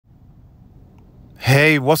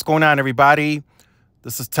Hey, what's going on, everybody?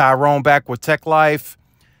 This is Tyrone back with Tech Life.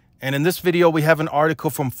 And in this video, we have an article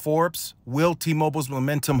from Forbes. Will T-Mobile's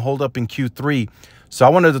momentum hold up in Q3? So I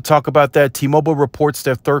wanted to talk about that. T-Mobile reports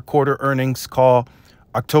their third quarter earnings call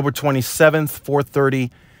October 27th, 4:30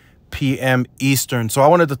 p.m. Eastern. So I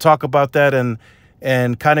wanted to talk about that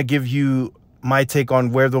and kind of give you my take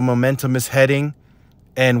on where the momentum is heading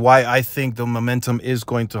and why I think the momentum is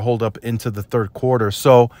going to hold up into the third quarter.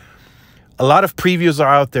 So a lot of previews are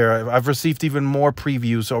out there. I've received even more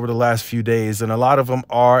previews over the last few days, and a lot of them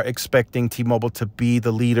are expecting T-Mobile to be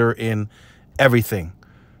the leader in everything.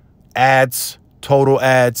 Ads, total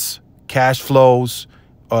ads, cash flows,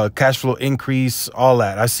 cash flow increase, all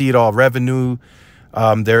that. I see it all. Revenue.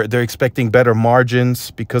 They're expecting better margins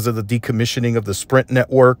because of the decommissioning of the Sprint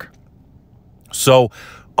network. So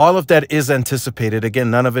all of that is anticipated. Again,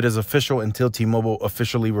 none of it is official until T-Mobile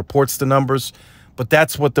officially reports the numbers. But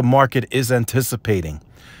that's what the market is anticipating.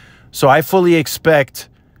 So I fully expect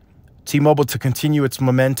T-Mobile to continue its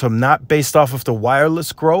momentum, not based off of the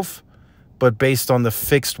wireless growth, but based on the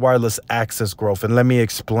fixed wireless access growth. And let me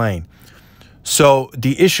explain. So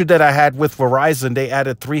the issue that I had with Verizon, they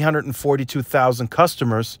added 342,000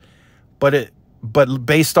 customers, but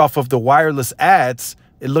based off of the wireless ads,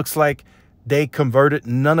 it looks like they converted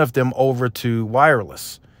none of them over to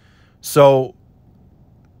wireless. So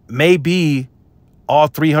maybe all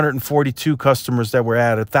 342 customers that were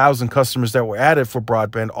added, 1,000 customers that were added for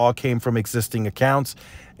broadband all came from existing accounts.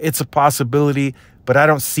 It's a possibility, but I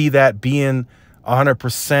don't see that being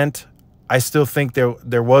 100%. I still think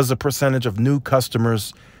there was a percentage of new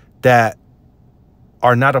customers that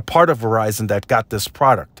are not a part of Verizon that got this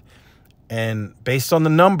product. And based on the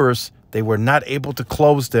numbers, they were not able to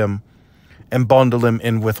close them and bundle them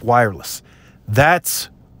in with wireless. That's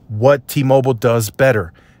what T-Mobile does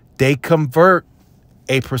better. They convert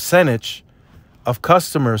a percentage of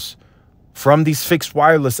customers from these fixed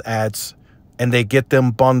wireless ads and they get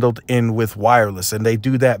them bundled in with wireless. And they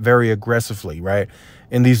do that very aggressively, right?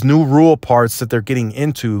 In these new rural parts that they're getting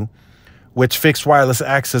into, which fixed wireless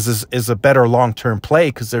access is a better long-term play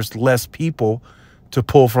because there's less people to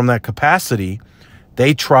pull from that capacity.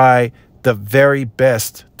 They try the very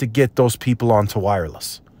best to get those people onto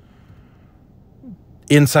wireless.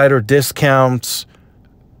 Insider discounts,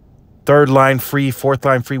 third line free, fourth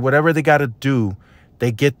line free, whatever they got to do,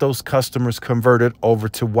 they get those customers converted over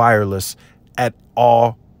to wireless at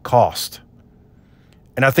all cost.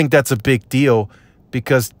 And I think that's a big deal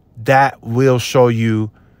because that will show you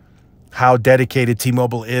how dedicated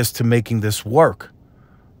T-Mobile is to making this work.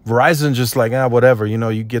 Verizon just like, whatever,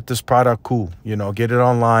 you get this product, cool, get it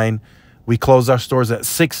online. We close our stores at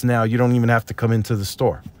 6 now. You don't even have to come into the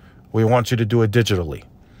store. We want you to do it digitally.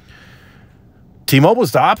 T-Mobile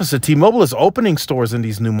is the opposite. T-Mobile is opening stores in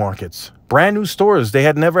these new markets, brand new stores. They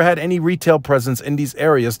had never had any retail presence in these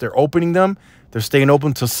areas. They're opening them. They're staying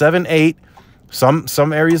open till 7, 8, some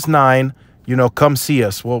areas 9. Come see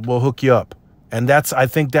us. We'll hook you up. And I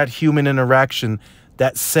think that human interaction,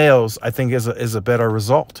 that sales, I think is a better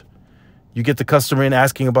result. You get the customer in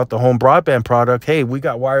asking about the home broadband product. Hey, we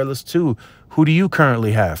got wireless too. Who do you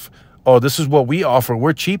currently have? Oh, this is what we offer.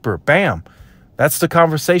 We're cheaper. Bam. That's the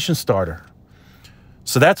conversation starter.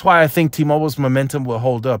 So that's why I think T-Mobile's momentum will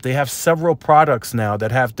hold up. They have several products now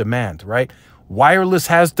that have demand, right? Wireless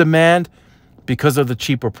has demand because of the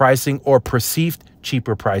cheaper pricing or perceived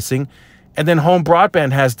cheaper pricing. And then home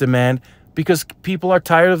broadband has demand because people are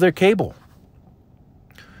tired of their cable.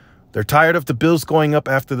 They're tired of the bills going up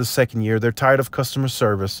after the second year. They're tired of customer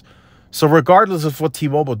service. So regardless of what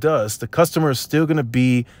T-Mobile does, the customer is still going to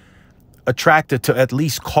be attracted to at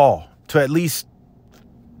least call, to at least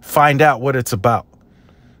find out what it's about.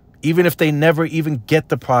 Even if they never even get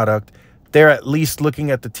the product, they're at least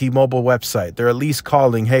looking at the T-Mobile website. They're at least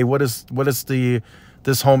calling, hey, what is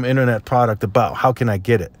this home internet product about? How can I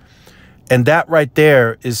get it? And that right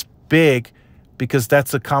there is big because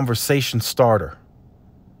that's a conversation starter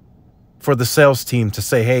for the sales team to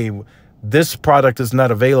say, hey, this product is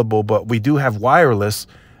not available, but we do have wireless,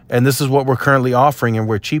 and this is what we're currently offering, and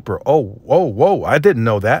we're cheaper. Oh, whoa, I didn't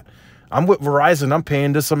know that. I'm with Verizon. I'm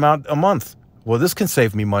paying this amount a month. Well, this can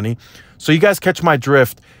save me money. So you guys catch my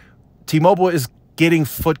drift. T-Mobile is getting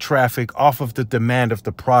foot traffic off of the demand of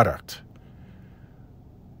the product.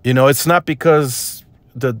 It's not because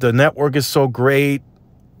the network is so great,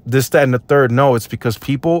 this, that, and the third. No, it's because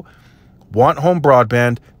people want home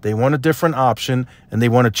broadband, they want a different option, and they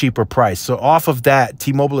want a cheaper price. So off of that,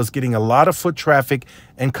 T-Mobile is getting a lot of foot traffic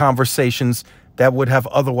and conversations that would have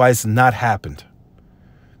otherwise not happened.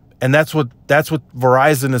 And that's what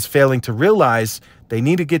Verizon is failing to realize. They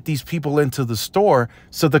need to get these people into the store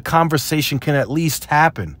so the conversation can at least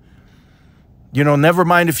happen. You know, never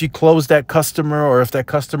mind if you close that customer or if that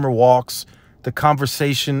customer walks, the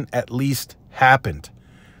conversation at least happened.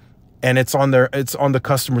 And it's on the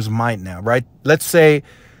customer's mind now, right? Let's say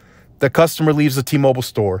the customer leaves the T-Mobile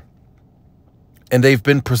store and they've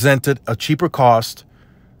been presented a cheaper cost,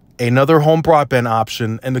 another home broadband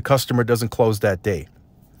option, and the customer doesn't close that day.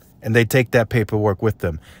 And they take that paperwork with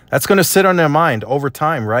them. That's going to sit on their mind over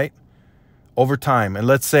time, right? Over time. And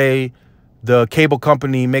let's say the cable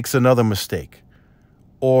company makes another mistake,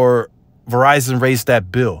 or Verizon raised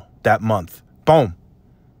that bill that month. Boom.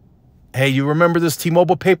 Hey, you remember this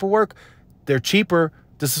T-Mobile paperwork? They're cheaper.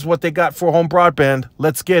 This is what they got for home broadband.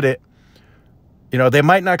 Let's get it. You know, they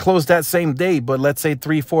might not close that same day, but let's say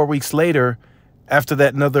 3-4 weeks later, after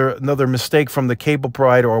that another mistake from the cable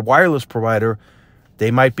provider or wireless provider, they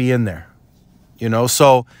might be in there. You know,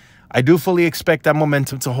 so I do fully expect that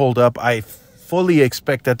momentum to hold up. I fully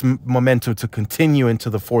expect that momentum to continue into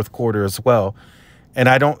the fourth quarter as well. And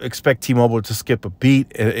I don't expect T-Mobile to skip a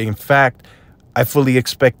beat. In fact, I fully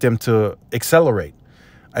expect them to accelerate.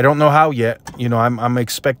 I don't know how yet. You know, I'm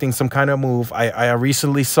expecting some kind of move. I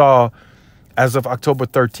recently saw, as of October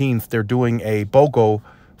 13th, they're doing a BOGO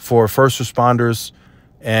for first responders.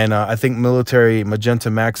 And I think military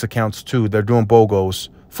Magenta Max accounts too. They're doing BOGOs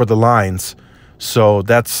for the lines. So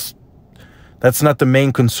that's not the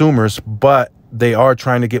main consumers, but they are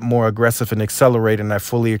trying to get more aggressive and accelerate. And I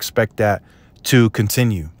fully expect that to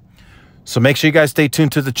continue. So make sure you guys stay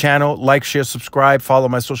tuned to the channel. Like, share, subscribe, follow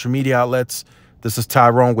my social media outlets. This is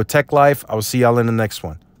Tyrone with Tech Life. I will see y'all in the next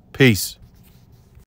one. Peace.